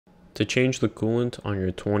To change the coolant on your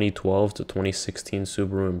 2012 to 2016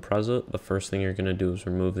 Subaru Impreza, the first thing you're going to do is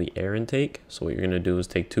remove the air intake. So what you're going to do is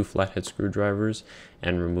take 2 flathead screwdrivers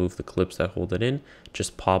and remove the clips that hold it in.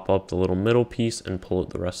 Just pop up the little middle piece and pull it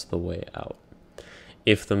the rest of the way out.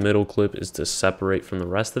 If the middle clip is to separate from the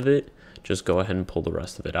rest of it, just go ahead and pull the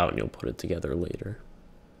rest of it out and you'll put it together later.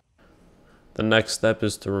 The next step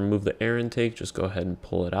is to remove the air intake. Just go ahead and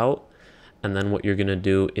pull it out. And then what you're going to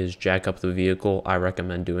do is jack up the vehicle. I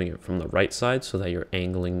recommend doing it from the right side so that you're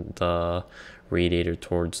angling the radiator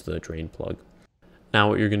towards the drain plug. Now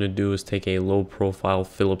what you're going to do is take a low profile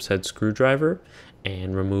Phillips head screwdriver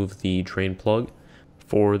and remove the drain plug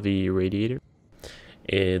for the radiator.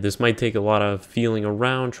 This might take a lot of feeling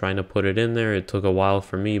around trying to put it in there. It took a while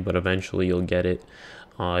for me, but eventually you'll get it.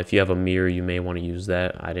 If you have a mirror, you may want to use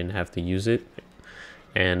that. I didn't have to use it.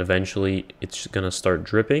 And eventually it's going to start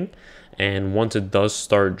dripping. And once it does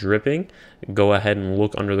start dripping, go ahead and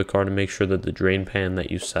look under the car to make sure that the drain pan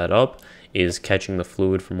that you set up is catching the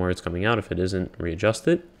fluid from where it's coming out. If it isn't, readjust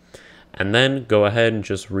it. And then go ahead and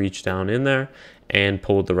just reach down in there and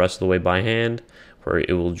pull it the rest of the way by hand, where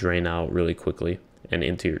it will drain out really quickly and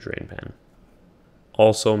into your drain pan.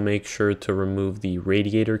 Also make sure to remove the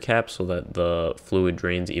radiator cap so that the fluid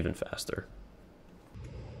drains even faster.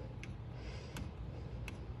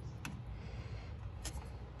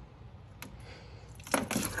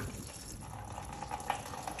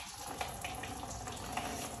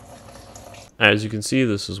 As you can see,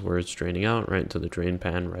 this is where it's draining out, right into the drain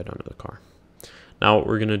pan right under the car. Now what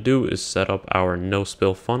we're going to do is set up our no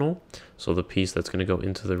spill funnel. So the piece that's going to go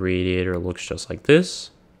into the radiator looks just like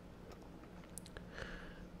this.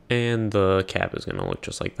 And the cap is going to look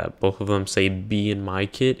just like that. Both of them say B in my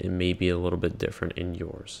kit. It may be a little bit different in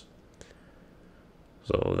yours.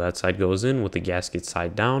 So that side goes in with the gasket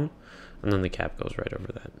side down, and then the cap goes right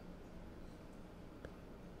over that.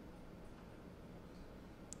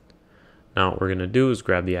 Now what we're going to do is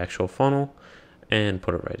grab the actual funnel and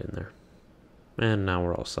put it right in there. And now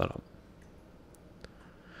we're all set up.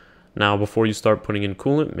 Now before you start putting in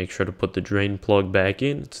coolant, make sure to put the drain plug back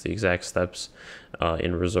in. It's the exact steps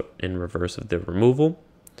in reverse of the removal.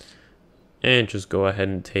 And just go ahead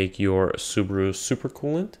and take your Subaru Super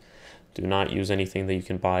Coolant. Do not use anything that you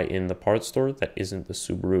can buy in the parts store that isn't the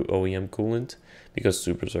Subaru OEM coolant, because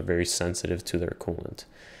Subarus are very sensitive to their coolant.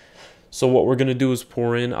 So what we're going to do is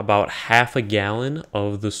pour in about half a gallon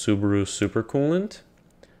of the Subaru Super Coolant.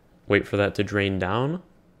 Wait for that to drain down.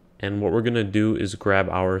 And what we're going to do is grab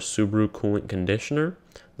our Subaru coolant conditioner.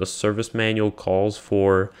 The service manual calls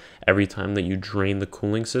for every time that you drain the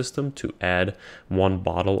cooling system to add 1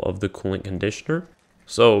 bottle of the coolant conditioner.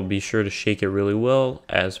 So be sure to shake it really well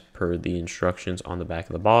as per the instructions on the back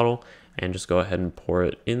of the bottle, and just go ahead and pour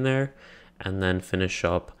it in there, and then finish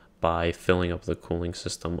up by filling up the cooling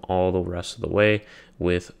system all the rest of the way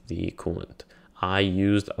with the coolant. I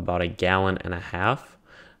used about 1.5 gallons,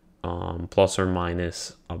 plus or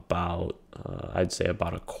minus about, I'd say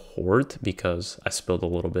about 1 quart, because I spilled a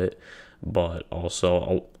little bit. But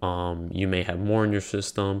also, you may have more in your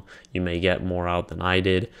system. You may get more out than I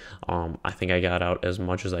did. I think I got out as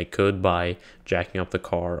much as I could by jacking up the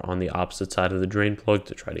car on the opposite side of the drain plug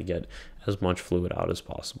to try to get as much fluid out as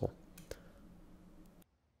possible.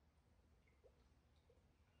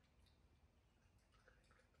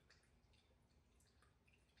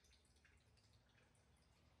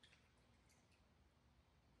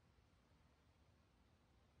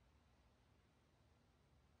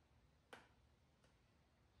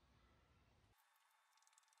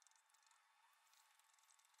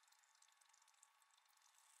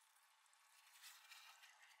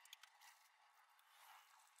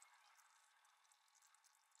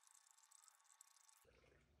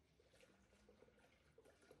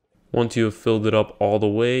 Once you have filled it up all the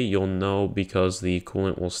way, you'll know because the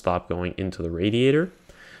coolant will stop going into the radiator.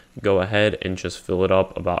 Go ahead and just fill it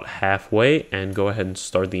up about halfway and go ahead and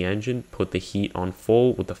start the engine. Put the heat on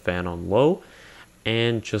full with the fan on low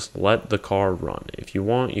and just let the car run. If you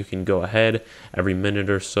want, you can go ahead every minute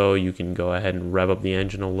or so. You can go ahead and rev up the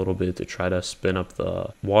engine a little bit to try to spin up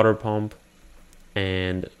the water pump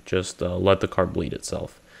and just let the car bleed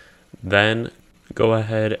itself. Then go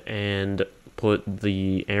ahead and put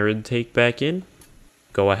the air intake back in.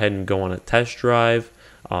 Go ahead and go on a test drive.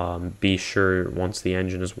 Be sure once the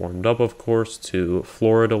engine is warmed up, of course, to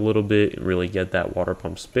floor it a little bit and really get that water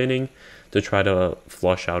pump spinning to try to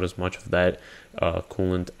flush out as much of that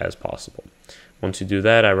coolant as possible. Once you do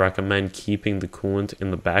that, I recommend keeping the coolant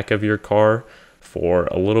in the back of your car for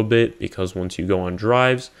a little bit, because once you go on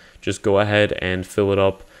drives, just go ahead and fill it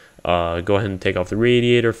up. Go ahead and take off the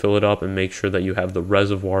radiator, fill it up, and make sure that you have the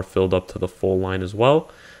reservoir filled up to the full line as well.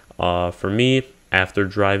 For me, after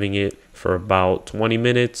driving it for about 20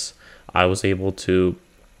 minutes, I was able to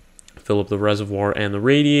fill up the reservoir and the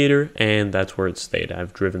radiator, and that's where it stayed.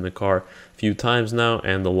 I've driven the car a few times now,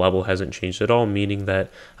 and the level hasn't changed at all, meaning that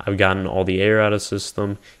I've gotten all the air out of the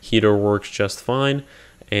system, heater works just fine,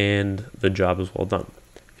 and the job is well done.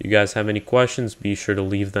 If you guys have any questions, be sure to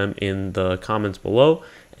leave them in the comments below,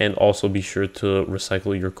 and also be sure to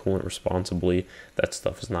recycle your coolant responsibly. That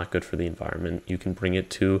stuff is not good for the environment. You can bring it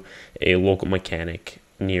to a local mechanic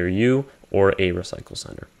near you or a recycle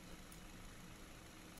center.